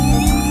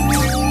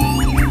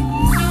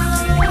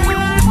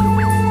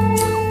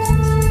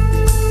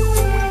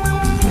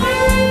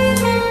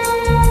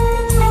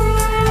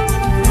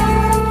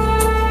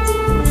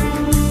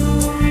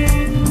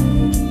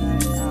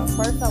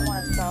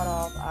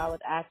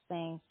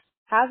scene.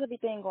 How's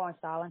everything going,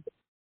 Stalin?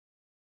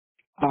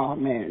 Oh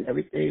man,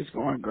 everything's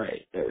going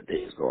great.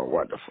 Everything's going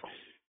wonderful.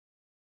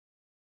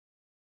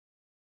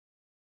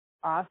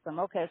 Awesome.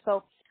 Okay,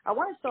 so I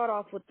want to start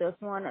off with this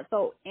one.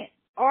 So,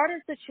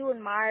 artists that you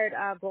admired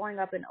growing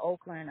up in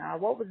Oakland,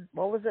 what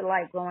was it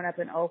like growing up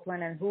in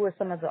Oakland, and who were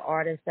some of the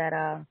artists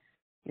that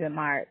you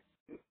admired?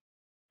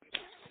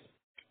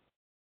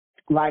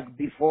 Like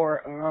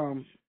before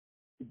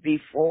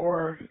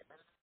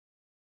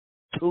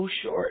Too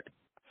Short,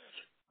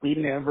 we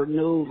never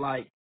knew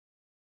like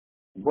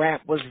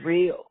rap was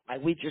real.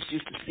 Like we just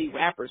used to see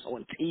rappers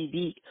on TV.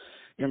 You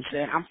know what I'm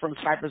saying? I'm from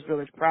Cypress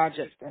Village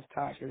Projects. That's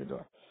Taj to the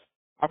door.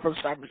 I'm from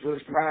Cypress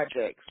Village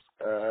Projects.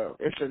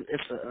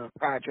 It's a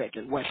project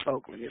in West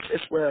Oakland.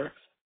 It's where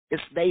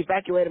they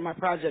evacuated my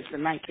projects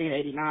in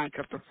 1989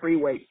 because the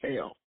freeway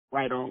fell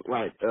right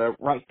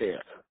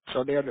there.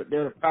 So they're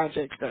the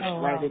projects that's Oh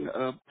right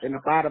wow. in the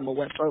bottom of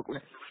West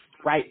Oakland,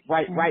 right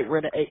Mm-hmm.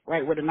 where the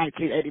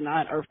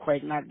 1989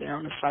 earthquake knocked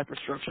down the Cypress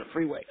Structure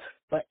Freeway.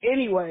 But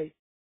anyway,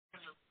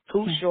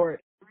 Too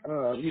Short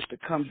used to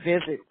come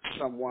visit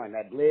someone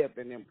that lived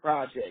in them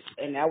projects,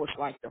 and that was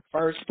like the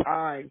first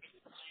time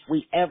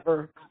we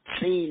ever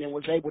seen and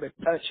was able to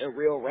touch a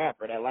real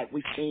rapper that like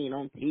we seen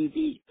on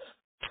TV.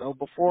 So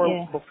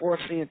Yeah. before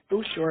seeing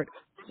Too Short,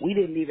 we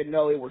didn't even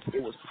know it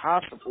was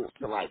possible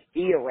to like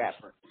be a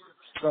rapper.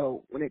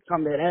 So when it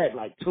come to that,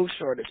 like Too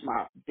Short is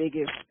my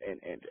biggest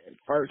and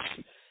first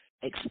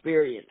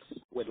experience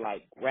with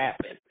like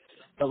rapping.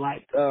 But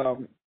like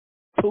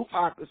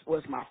Tupac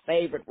was my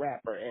favorite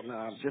rapper,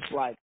 and just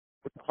like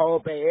with the whole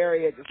Bay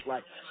Area, just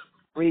like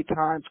 3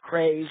 Times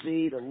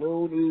Crazy, the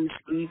Loonies,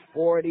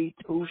 E40,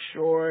 Too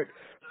Short,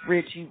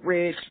 Richie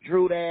Rich,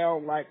 Drew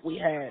Down. Like we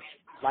had,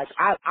 like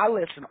I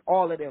listened to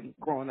all of them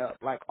growing up.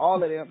 Like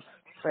all of them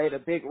played a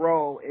big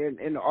role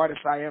in the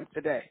artist I am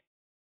today.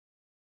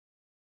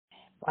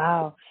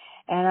 Wow.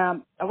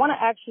 And I want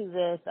to ask you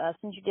this,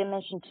 since you did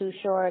mention Too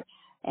Short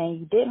and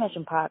you did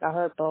mention Pac, I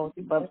heard both,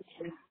 but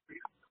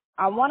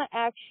I want to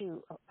ask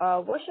you,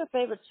 what's your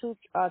favorite Too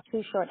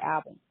Short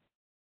album?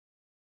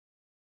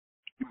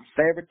 My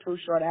favorite Too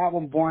Short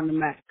album, Born to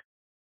Mac.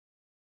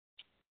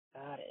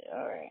 Got it.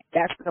 All right.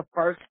 That's the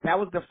first.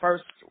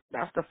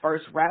 That's the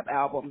first rap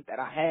album that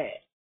I had.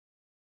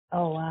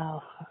 Oh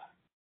wow,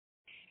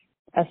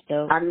 that's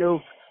dope. I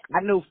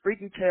knew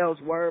Freaky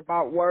Tales word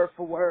about word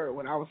for word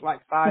when I was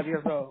like 5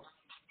 years old.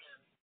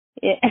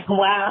 Yeah.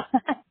 Wow.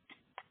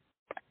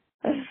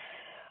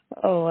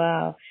 Oh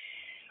wow.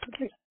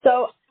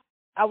 So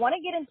I want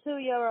to get into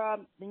your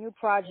the new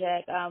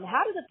project.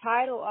 How did the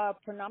title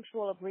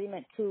 "Prenuptial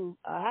Agreement 2"?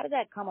 How did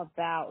that come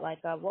about? Like,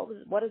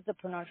 what is the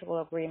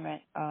prenuptial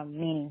agreement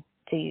meaning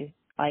to you?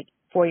 Like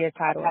for your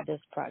title of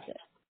this project?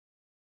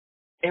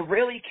 It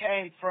really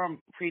came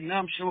from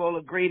Prenuptial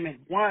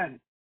Agreement 1.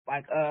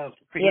 Like Yeah.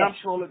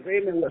 Prenuptial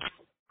Agreement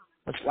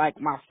was like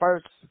my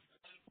first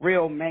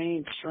real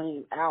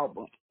mainstream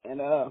album,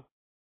 and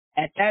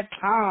at that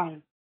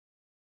time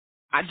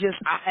I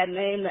had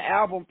named the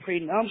album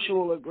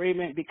Prenuptial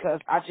Agreement because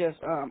I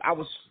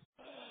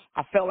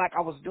felt like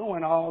I was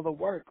doing all the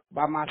work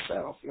by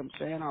myself. You know what I'm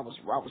saying? I was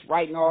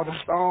writing all the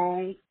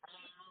songs.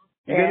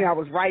 You feel me? Yeah. I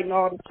was writing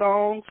all the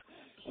songs,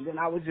 and then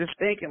I was just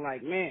thinking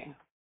like, man,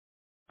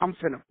 I'm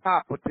finna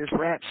pop with this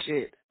rap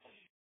shit,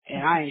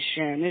 and I ain't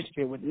sharing this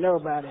shit with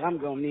nobody. I'm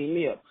gonna need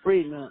me a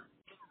prenup.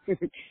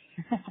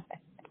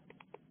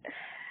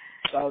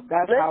 So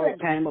that's how it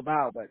Listen. came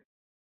about. But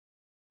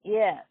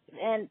Yeah.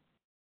 And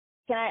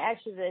can I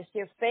ask you this?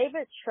 Your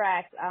favorite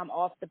tracks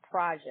off the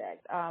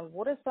project?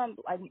 What are some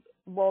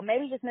well,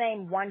 maybe just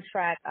name one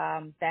track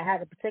that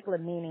has a particular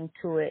meaning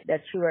to it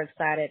that you are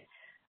excited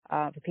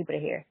for people to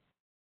hear.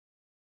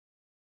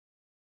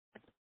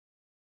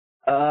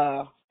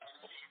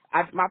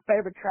 my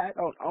favorite track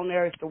on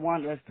there is the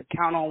one that's "To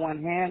Count on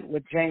One Hand"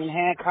 with Jane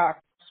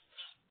Hancock.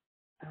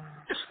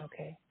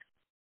 Okay.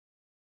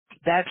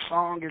 That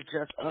song is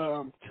just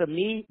to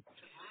me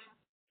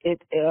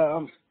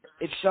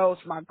it shows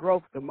my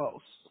growth the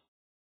most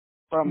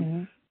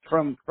from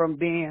Mhm. from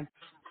being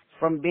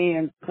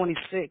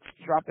 26,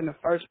 dropping the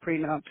first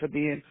prenup, to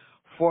being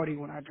 40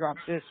 when I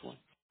dropped this one.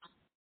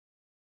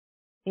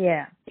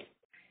 Yeah.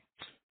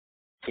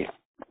 Yeah.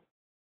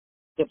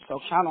 Yep, so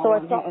count on So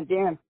one it's hand. all.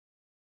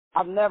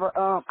 And then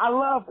I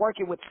love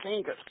working with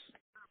singers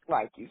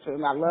like you. So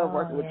I love Oh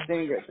working with yeah.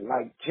 singers.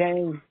 Like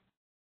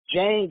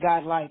Jane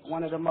got like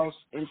one of the most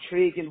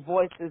intriguing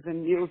voices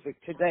in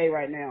music today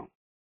right now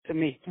to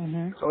me.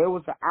 Mhm. So it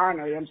was an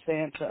honor, you know what I'm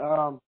saying,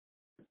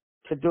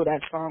 to do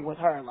that song with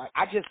her. Like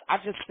I just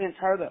sent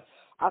her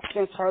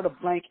the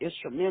blank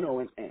instrumental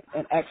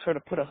and asked her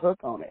to put a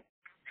hook on it.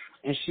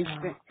 And she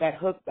Oh. sent that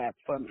hook back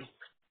for me.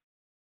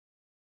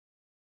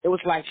 It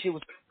was like she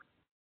was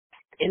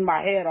in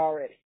my head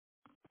already.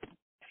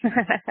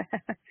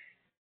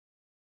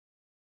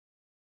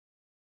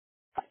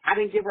 I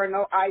didn't give her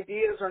no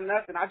ideas or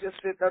nothing. I just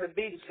sent her the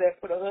beat and said,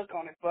 put a hook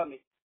on it for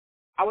me.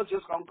 I was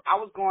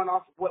going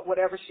off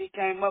whatever she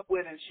came up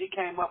with, and she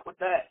came up with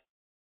that.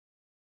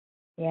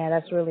 Yeah,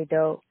 that's really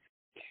dope.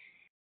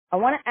 I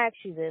want to ask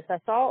you this. I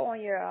saw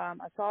on your I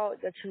saw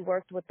that you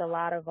worked with a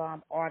lot of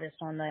artists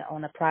on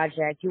the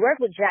project. You worked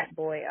with Jack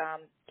Boy.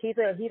 He's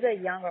a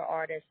younger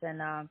artist than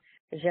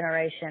the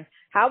generation.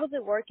 How was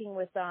it working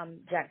with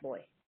Jack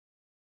Boy?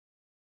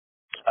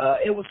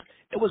 It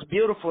was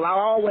beautiful. I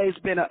always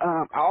been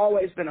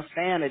a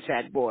fan of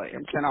Jack Boy.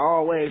 I'm saying I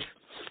always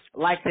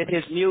liked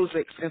his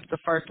music since the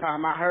first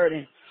time I heard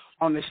him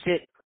on the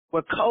shit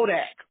with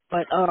Kodak.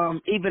 But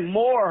even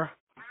more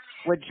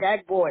with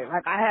Jack Boy.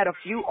 Like I had a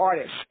few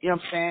artists, you know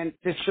what I'm saying,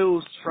 to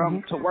choose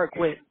from to work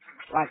with.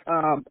 Like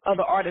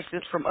other artists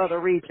from other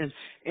regions.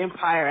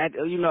 Empire,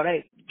 you know,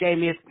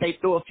 they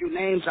threw a few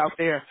names out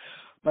there.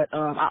 But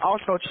I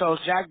also chose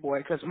Jack Boy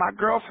because my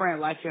girlfriend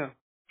liked him.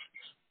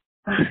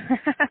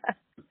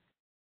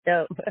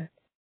 Dope.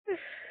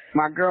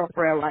 My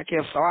girlfriend like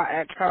him, so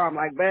I asked her, I'm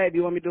like, babe,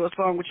 you want me to do a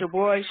song with your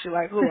boy? She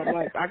like, who?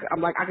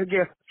 I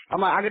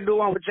could do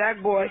one with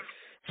Jack Boy.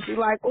 She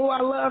like, oh,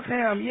 I love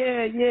him.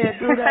 Yeah,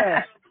 do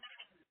that.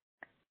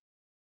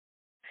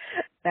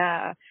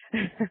 Nah.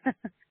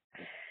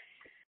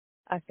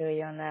 I feel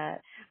you on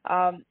that.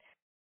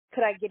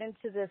 Could I get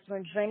into this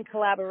one dream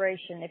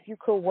collaboration? If you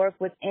could work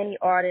with any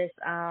artist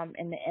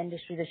in the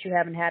industry that you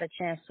haven't had a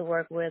chance to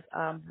work with,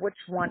 which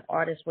one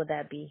artist would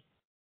that be?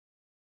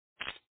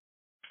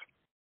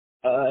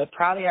 It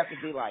probably have to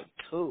be like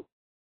two.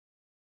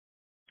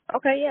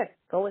 Okay, yeah,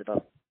 go with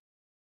both.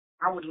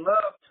 I would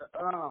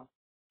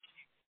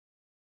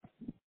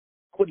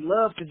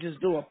love to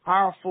just do a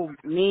powerful,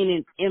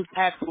 meaning,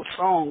 impactful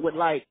song with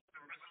like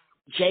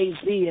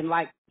Jay-Z and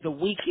like The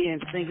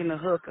Weeknd singing the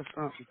hook or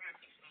something.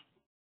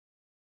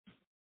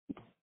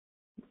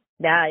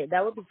 Yeah,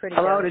 that would be pretty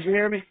Hello, dope. did you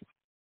hear me?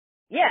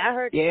 Yeah, I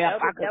heard. Yeah,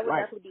 that would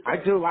definitely be dope. I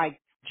do like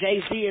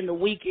Jay-Z and The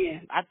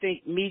Weeknd. I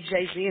think me,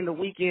 Jay-Z and The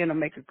Weeknd will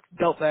make a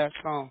dope-ass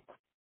song.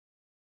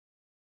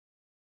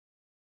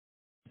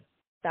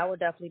 That would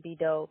definitely be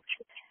dope.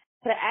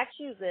 Could I ask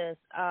you this?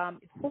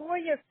 Who are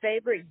your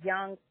favorite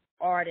young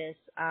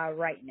artists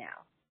right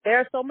now? There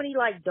are so many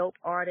like dope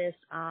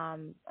artists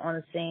on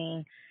the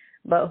scene,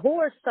 but who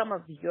are some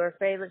of your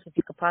favorites? If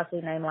you could possibly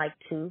name like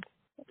two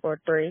or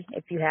three,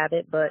 if you have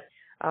it. But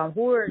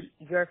who are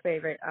your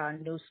favorite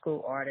new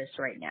school artists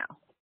right now?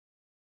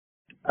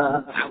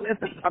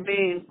 I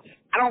mean,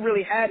 I don't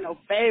really have no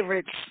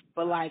favorites,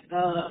 but like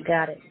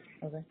Got it.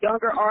 Okay.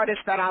 younger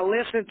artists that I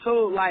listen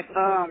to, like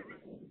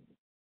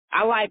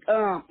I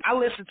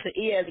listen to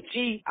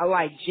ESG. I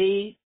like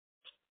G.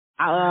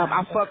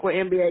 I fuck with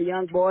NBA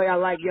Youngboy. I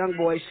like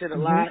Youngboy shit a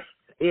lot.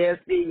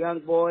 ESG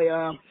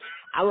Youngboy.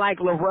 I like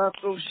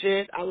LaRussell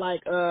shit. I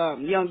like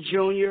Young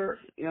Junior.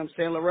 You know what I'm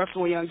saying?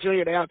 LaRussell and Young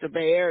Junior, they out the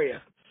Bay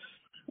Area.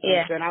 You know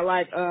what I'm saying? I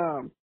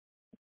like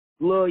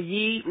Lil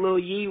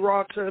Yee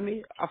raw to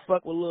me. I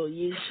fuck with Lil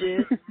Yee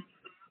shit.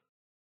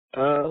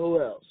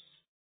 Who else?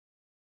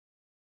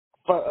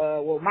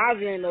 Well,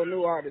 Mozzie ain't no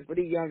new artist, but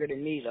he's younger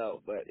than me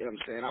though. But you know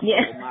what I'm saying? I fuck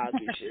with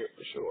Mozzie shit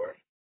for sure.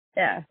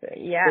 Yeah.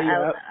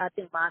 I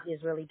think Mozzie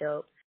is really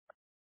dope.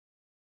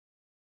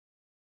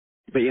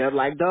 But yeah,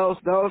 like those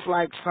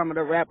like some of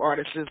the rap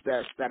artists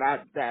that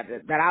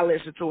I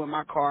listen to in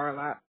my car a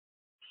lot.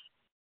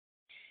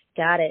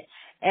 Got it.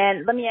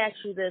 And let me ask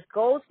you this: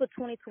 goals for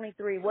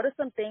 2023. What are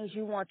some things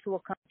you want to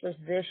accomplish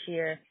this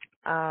year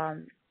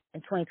in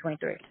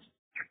 2023?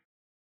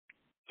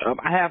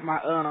 I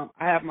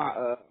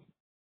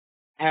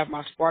have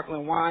my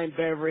sparkling wine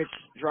beverage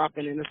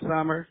dropping in the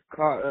summer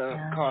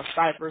called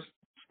Cypress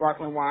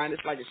sparkling wine.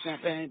 It's like a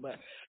champagne, but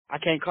I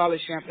can't call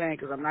it champagne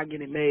because I'm not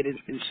getting made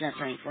in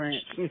Champagne,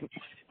 France.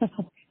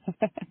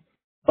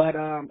 But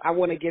I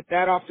want to get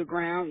that off the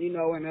ground, you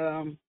know,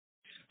 and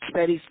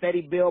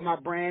steady build my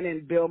brand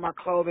and build my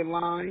clothing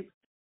line,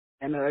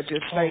 and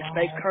just stay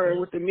current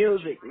with the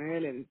music,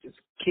 man, and just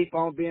keep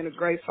on being a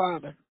great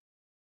father.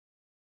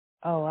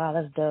 Oh wow,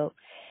 that's dope.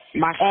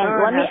 My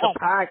son has a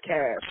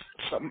podcast.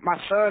 So my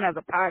son has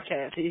a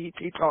podcast. He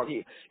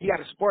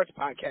got a sports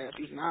podcast.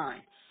 He's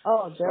 9.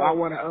 Oh, dope. So I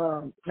want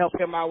to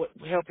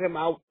help him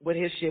out with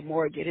his shit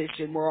more, get his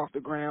shit more off the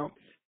ground.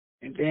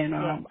 And then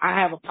I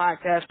have a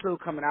podcast too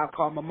coming out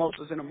called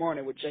Mimosas in the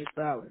Morning with Jay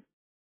Stalin.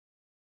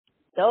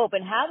 Dope.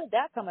 And how did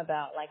that come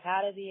about? Like,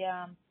 how did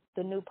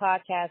the new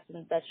podcast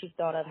that you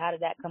thought of, how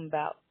did that come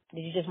about?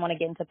 Did you just want to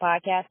get into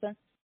podcasting?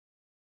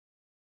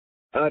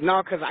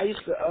 No, because I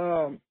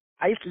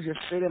used to just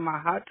sit in my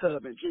hot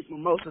tub and drink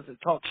mimosas and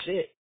talk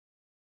shit.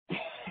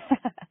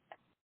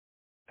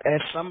 And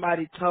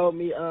somebody told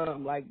me,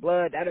 like,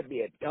 Blood, that'd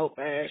be a dope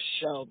ass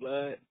show,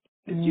 Blood.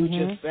 If you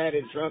just sat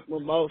and drunk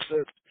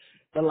mimosas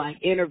to like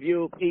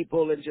interview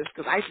people and just,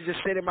 cause I used to just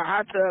sit in my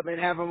hot tub and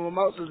have a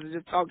mimosas and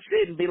just talk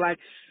shit and be like,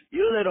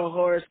 you little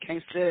whores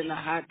can't sit in a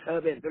hot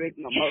tub and drink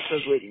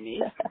mimosas with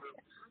me.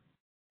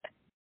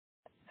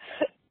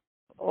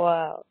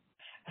 Wow.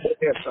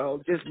 Yeah,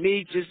 so just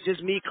me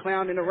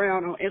clowning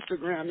around on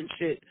Instagram and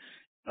shit.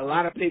 A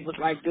lot of people's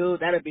like,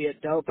 dude, that'd be a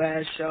dope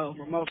ass show,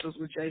 Mimosas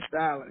with Jay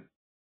Stalin.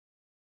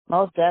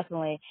 Most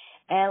definitely.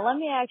 And let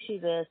me ask you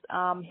this: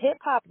 hip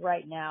hop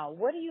right now.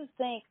 What do you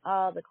think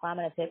of the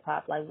climate of hip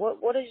hop? Like,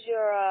 what is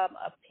your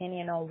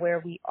opinion on where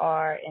we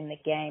are in the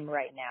game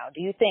right now?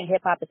 Do you think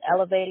hip hop is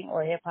elevating,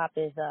 or hip hop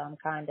is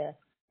kind of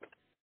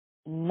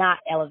not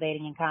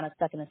elevating and kind of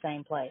stuck in the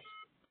same place?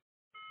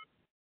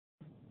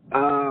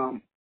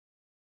 Um,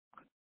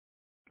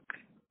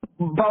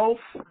 both,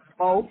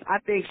 both. I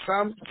think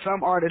some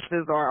artists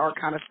are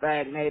kind of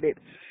stagnated.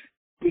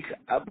 Because,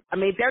 I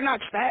mean, they're not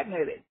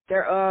stagnated.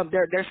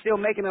 They're still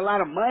making a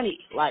lot of money.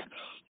 Like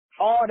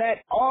all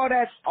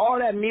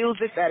that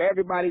music that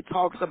everybody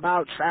talks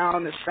about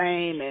sound the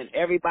same,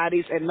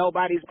 and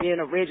nobody's being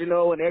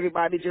original, and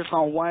everybody just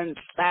on one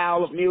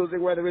style of music,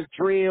 whether it's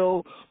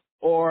drill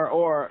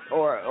or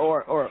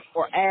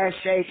ass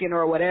shaking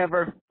or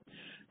whatever.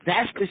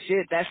 That's the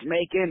shit that's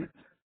making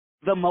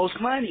the most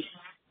money.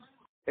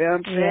 You know what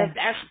I'm Yeah,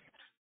 saying?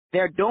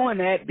 They're doing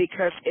that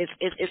because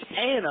it's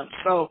paying them.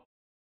 So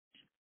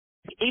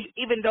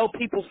even though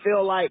people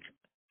feel like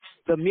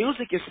the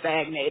music is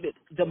stagnated,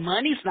 the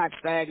money's not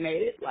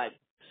stagnated. Like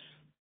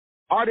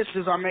artists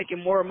are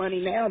making more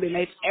money now than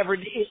they ever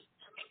did.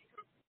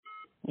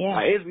 yeah,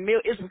 Like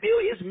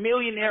it's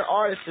millionaire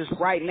artists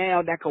right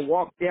now that can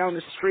walk down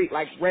the street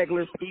like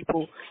regular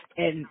people,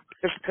 and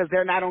just because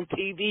they're not on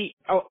TV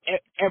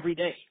every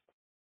day.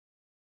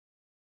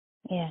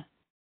 yeah.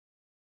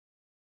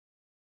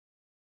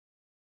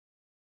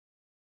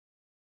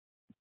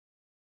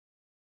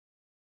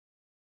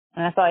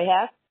 And that's all you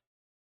have?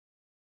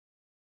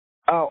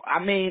 Oh,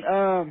 I mean,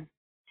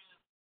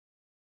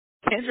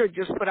 Kendrick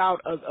just put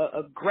out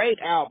a great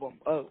album,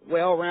 a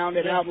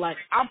well-rounded Yeah, album. Like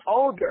I'm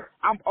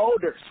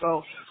older,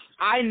 so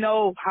I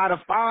know how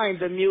to find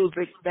the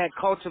music that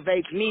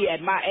cultivates me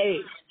at my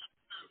age.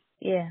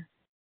 yeah.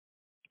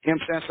 You know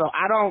what I'm saying? So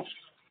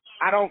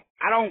I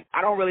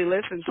don't really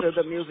listen to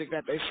the music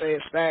that they say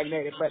is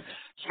stagnated, but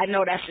I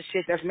know that's the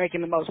shit that's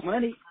making the most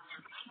money.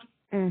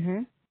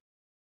 Mhm.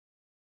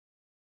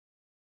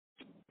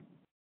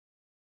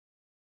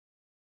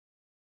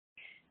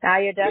 Now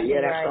you're But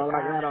yeah, definitely that's right. all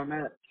I got on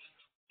that.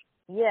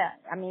 Yeah,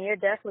 I mean you're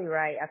definitely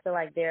right. I feel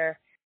like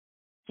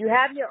you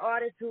have your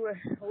artists who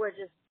are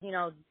just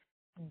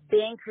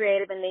being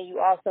creative, and then you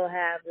also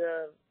have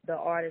the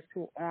artists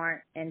who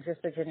aren't and just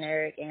a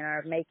generic and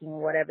are making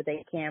whatever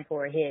they can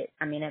for a hit.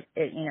 I mean,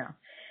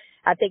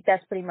 I think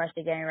that's pretty much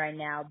the game right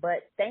now.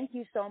 But thank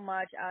you so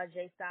much,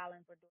 Jay Stalin, for doing.